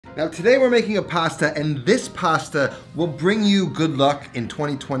Now today we're making a pasta, and this pasta will bring you good luck in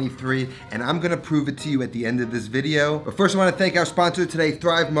 2023, and I'm gonna prove it to you at the end of this video. But first I wanna thank our sponsor today,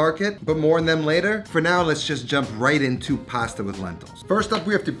 Thrive Market, but more on them later. For now, let's just jump right into pasta with lentils. First up,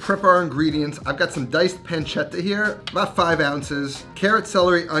 we have to prep our ingredients. I've got some diced pancetta here, about 5 ounces, carrot,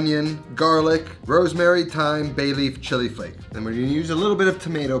 celery, onion, garlic, rosemary, thyme, bay leaf, chili flake. And we're gonna use a little bit of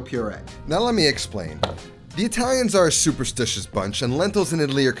tomato puree. Now let me explain. The Italians are a superstitious bunch, and lentils in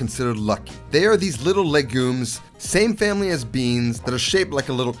Italy are considered lucky. They are these little legumes, same family as beans, that are shaped like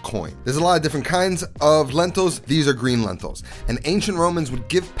a little coin. There's a lot of different kinds of lentils. These are green lentils. And ancient Romans would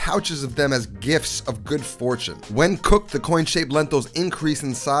give pouches of them as gifts of good fortune. When cooked, the coin-shaped lentils increase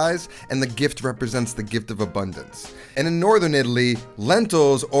in size, and the gift represents the gift of abundance. And in northern Italy,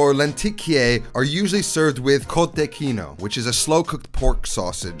 lentils, or lenticchie, are usually served with cotechino, which is a slow-cooked pork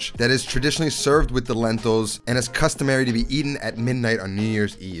sausage that is traditionally served with the lentils and is customary to be eaten at midnight on New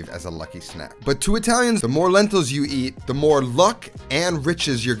Year's Eve as a lucky snack. But to Italians, the more lentils you eat, the more luck and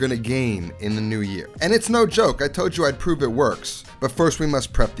riches you're gonna gain in the new year. And it's no joke, I told you I'd prove it works. But first we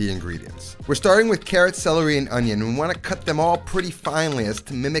must prep the ingredients. We're starting with carrot, celery, and onion. We wanna cut them all pretty finely as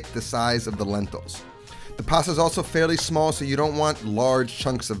to mimic the size of the lentils. The pasta is also fairly small, so you don't want large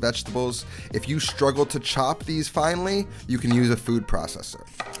chunks of vegetables. If you struggle to chop these finely, you can use a food processor.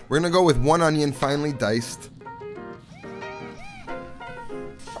 We're gonna go with 1 onion finely diced,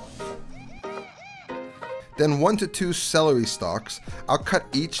 then 1 to 2 celery stalks. I'll cut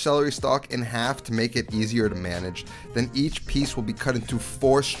each celery stalk in half to make it easier to manage. Then each piece will be cut into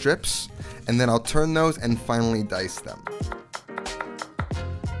 4 strips, and then I'll turn those and finally dice them.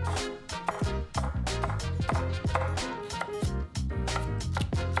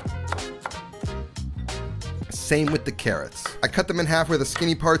 Same with the carrots. I cut them in half where the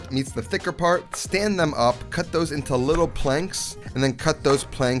skinny part meets the thicker part, stand them up, cut those into little planks, and then cut those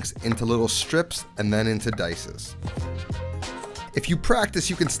planks into little strips and then into dices. If you practice,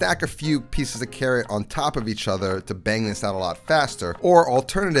 you can stack a few pieces of carrot on top of each other to bang this out a lot faster. Or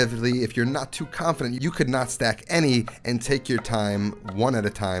alternatively, if you're not too confident, you could not stack any and take your time one at a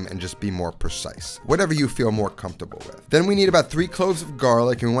time and just be more precise. Whatever you feel more comfortable with. Then we need about 3 cloves of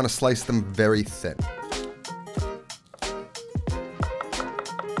garlic, and we want to slice them very thin.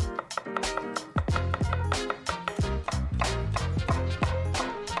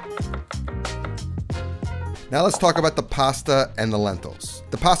 Now let's talk about the pasta and the lentils.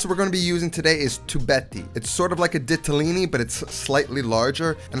 The pasta we're going to be using today is tubetti. It's sort of like a ditalini, but it's slightly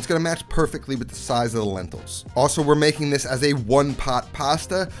larger, and it's going to match perfectly with the size of the lentils. Also, we're making this as a 1-pot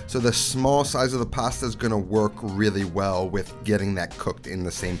pasta, so the small size of the pasta is going to work really well with getting that cooked in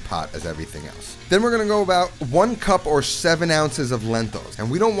the same pot as everything else. Then we're going to go about 1 cup or 7 ounces of lentils,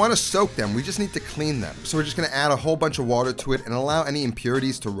 and we don't want to soak them, we just need to clean them. So we're just going to add a whole bunch of water to it and allow any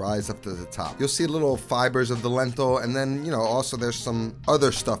impurities to rise up to the top. You'll see little fibers of the lentil, and then, you know, also there's some other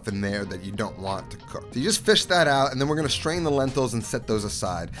stuff in there that you don't want to cook. So you just fish that out, and then we're gonna strain the lentils and set those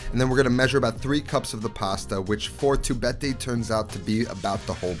aside. And then we're gonna measure about 3 cups of the pasta, which for tubetti turns out to be about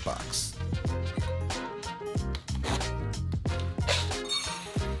the whole box.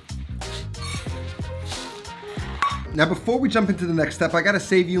 Now before we jump into the next step, I gotta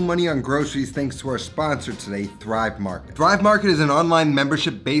save you money on groceries thanks to our sponsor today, Thrive Market. Thrive Market is an online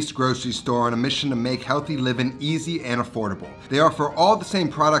membership-based grocery store on a mission to make healthy living easy and affordable. They offer all the same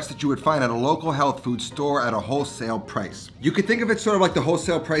products that you would find at a local health food store at a wholesale price. You could think of it sort of like the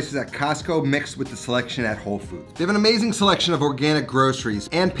wholesale prices at Costco mixed with the selection at Whole Foods. They have an amazing selection of organic groceries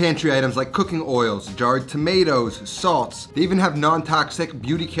and pantry items like cooking oils, jarred tomatoes, salts. They even have non-toxic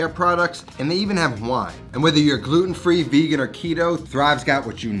beauty care products, and they even have wine. And whether you're gluten-free, vegan, or keto, Thrive's got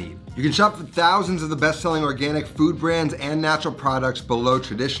what you need. You can shop for thousands of the best-selling organic food brands and natural products below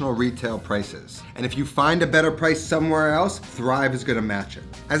traditional retail prices. And if you find a better price somewhere else, Thrive is gonna match it.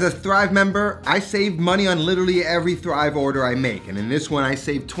 As a Thrive member, I save money on literally every Thrive order I make, and in this one I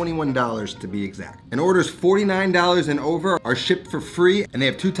saved $21 to be exact. And orders $49 and over are shipped for free, and they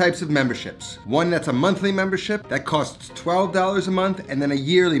have 2 types of memberships. One that's a monthly membership that costs $12 a month, and then a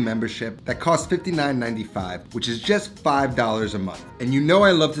yearly membership that costs $59.95, which is just $5 a month. And you know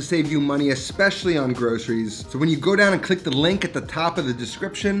I love to save you money, especially on groceries. So when you go down and click the link at the top of the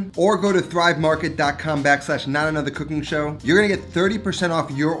description, or go to thrivemarket.com/notanothercookingshow, you're gonna get 30%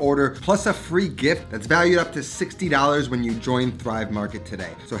 off your order plus a free gift that's valued up to $60 when you join Thrive Market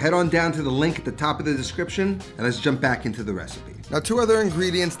today. So head on down to the link at the top of the description, and let's jump back into the recipe. Now, 2 other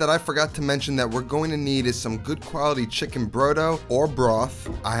ingredients that I forgot to mention that we're going to need is some good quality chicken brodo or broth.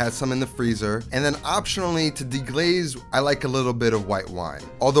 I had some in the freezer. And then optionally, to deglaze, I like a little bit of white wine.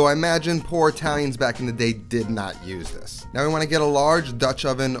 Although I imagine poor Italians back in the day did not use this. Now we want to get a large Dutch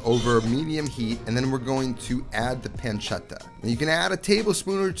oven over medium heat, and then we're going to add the pancetta. Now you can add a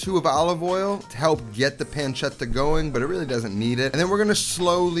tablespoon or 2 of olive oil to help get the pancetta going, but it really doesn't need it. And then we're going to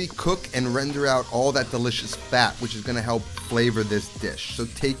slowly cook and render out all that delicious fat, which is going to help flavor this dish. So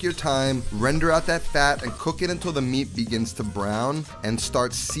take your time, render out that fat, and cook it until the meat begins to brown, and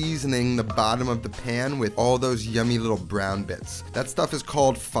start seasoning the bottom of the pan with all those yummy little brown bits. That stuff is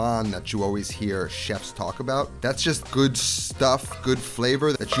called fond that you always hear chefs talk about. That's just good stuff, good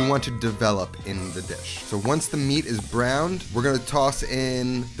flavor that you want to develop in the dish. So once the meat is browned, we're going to toss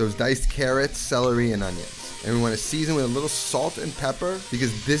in those diced carrots, celery, and onions. And we want to season with a little salt and pepper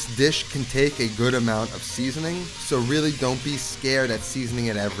because this dish can take a good amount of seasoning. So really don't be scared at seasoning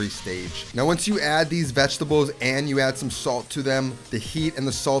at every stage. Now once you add these vegetables and you add some salt to them, the heat and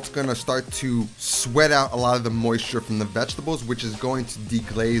the salt's going to start to sweat out a lot of the moisture from the vegetables, which is going to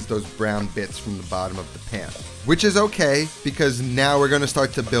deglaze those brown bits from the bottom of the pan. Which is okay because now we're going to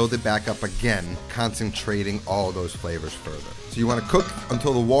start to build it back up again, concentrating all those flavors further. So you want to cook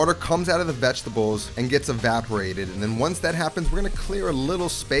until the water comes out of the vegetables and gets evaporated. And then once that happens, we're going to clear a little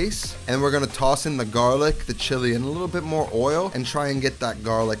space and we're going to toss in the garlic, the chili, and a little bit more oil and try and get that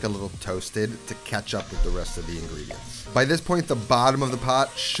garlic a little toasted to catch up with the rest of the ingredients. By this point, the bottom of the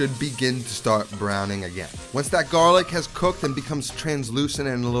pot should begin to start browning again. Once that garlic has cooked and becomes translucent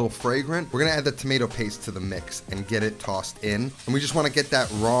and a little fragrant, we're going to add the tomato paste to the mix and get it tossed in. And we just want to get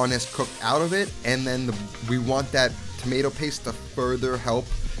that rawness cooked out of it. And then we want that tomato paste to further help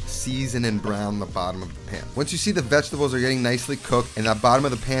season and brown the bottom of the pan. Once you see the vegetables are getting nicely cooked and that bottom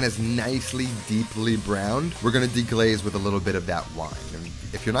of the pan is nicely deeply browned, we're going to deglaze with a little bit of that wine. And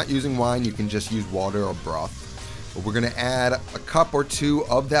if you're not using wine, you can just use water or broth. But we're going to add a cup or 2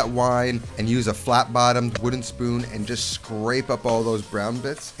 of that wine and use a flat-bottomed wooden spoon and just scrape up all those brown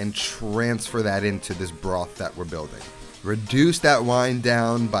bits and transfer that into this broth that we're building. Reduce that wine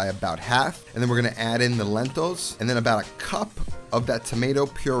down by about half, and then we're going to add in the lentils and then about a cup of that tomato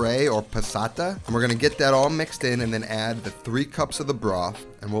puree or passata, and we're going to get that all mixed in and then add the 3 cups of the broth,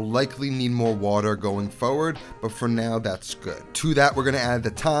 and we'll likely need more water going forward, but for now that's good. To that we're going to add the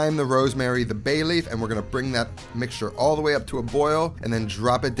thyme, the rosemary, the bay leaf, and we're going to bring that mixture all the way up to a boil and then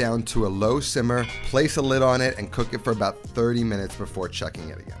drop it down to a low simmer, place a lid on it, and cook it for about 30 minutes before checking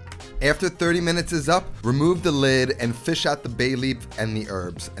it again. After 30 minutes is up, remove the lid and fish out the bay leaf and the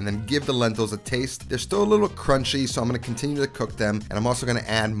herbs, and then give the lentils a taste. They're still a little crunchy, so I'm going to continue to cook them, and I'm also going to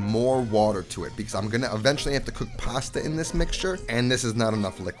add more water to it because I'm going to eventually have to cook pasta in this mixture, and this is not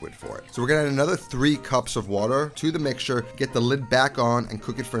enough liquid for it. So we're going to add another 3 cups of water to the mixture, get the lid back on, and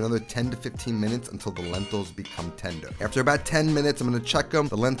cook it for another 10 to 15 minutes until the lentils become tender. After about 10 minutes, I'm going to check them.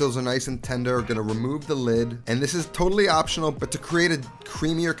 The lentils are nice and tender. We're going to remove the lid, and this is totally optional, but to create a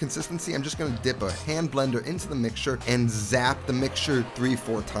creamier consistency, I'm just going to dip a hand blender into the mixture and zap the mixture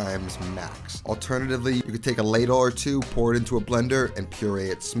 3-4 times max. Alternatively, you could take a ladle or 2, pour it into a blender and puree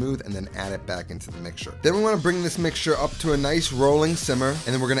it smooth, and then add it back into the mixture. Then we want to bring this mixture up to a nice rolling simmer, and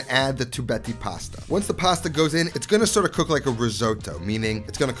then we're going to add the tubetti pasta. Once the pasta goes in, it's going to sort of cook like a risotto, meaning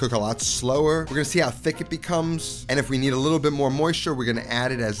it's going to cook a lot slower. We're going to see how thick it becomes, and if we need a little bit more moisture, we're going to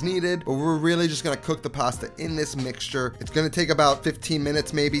add it as needed, but we're really just going to cook the pasta in this mixture. It's going to take about 15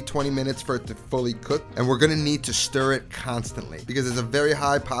 minutes, maybe 20 minutes for it to fully cook, and we're going to need to stir it constantly because there's a very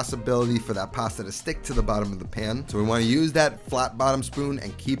high possibility for that pasta to stick to the bottom of the pan. So we want to use that flat bottom spoon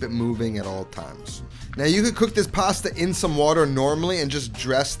and keep it moving at all times. Now you could cook this pasta in some water normally and just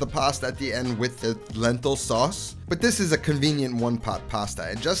dress the pasta at the end with the lentil sauce. But this is a convenient one-pot pasta,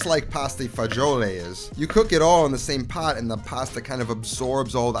 and just like pasta fagioli is, you cook it all in the same pot and the pasta kind of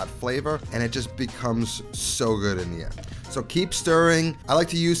absorbs all that flavor and it just becomes so good in the end. So keep stirring. I like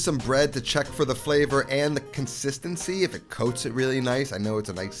to use some bread to check for the flavor and the consistency. If it coats it really nice, I know it's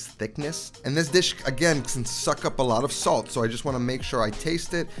a nice thickness. And this dish, again, can suck up a lot of salt, so I just want to make sure I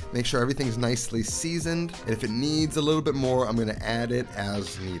taste it, make sure everything's nicely seasoned, and if it needs a little bit more, I'm going to add it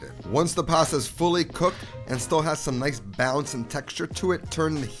as needed. Once the pasta is fully cooked and still has some nice bounce and texture to it,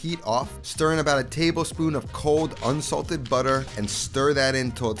 turn the heat off, stir in about a tablespoon of cold unsalted butter, and stir that in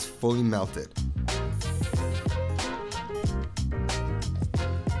until it's fully melted.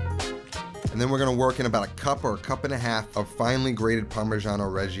 And then we're gonna work in about a cup or a cup and a half of finely grated Parmigiano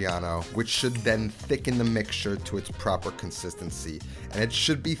Reggiano, which should then thicken the mixture to its proper consistency. And it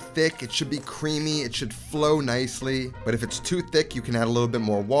should be thick, it should be creamy, it should flow nicely. But if it's too thick, you can add a little bit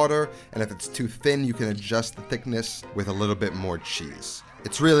more water. And if it's too thin, you can adjust the thickness with a little bit more cheese.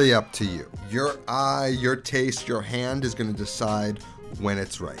 It's really up to you. Your eye, your taste, your hand is gonna decide when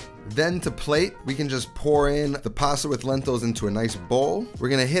it's right. Then to plate, we can just pour in the pasta with lentils into a nice bowl. We're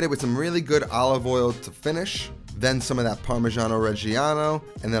gonna hit it with some really good olive oil to finish. Then some of that Parmigiano Reggiano,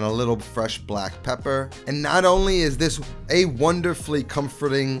 and then a little fresh black pepper. And not only is this a wonderfully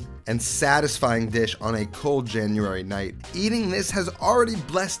comforting and satisfying dish on a cold January night, eating this has already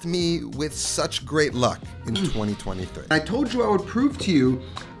blessed me with such great luck in 2023. I told you I would prove to you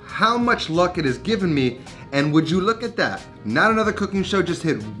how much luck it has given me, and would you look at that? Not Another Cooking Show just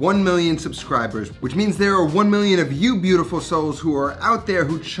hit 1 million subscribers, which means there are 1 million of you beautiful souls who are out there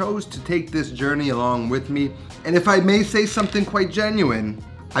who chose to take this journey along with me. And if I may say something quite genuine,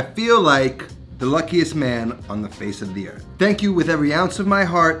 I feel like the luckiest man on the face of the earth. Thank you with every ounce of my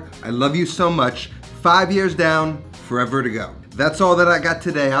heart. I love you so much. 5 years down, forever to go. That's all that I got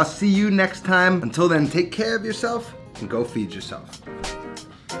today. I'll see you next time. Until then, take care of yourself and go feed yourself.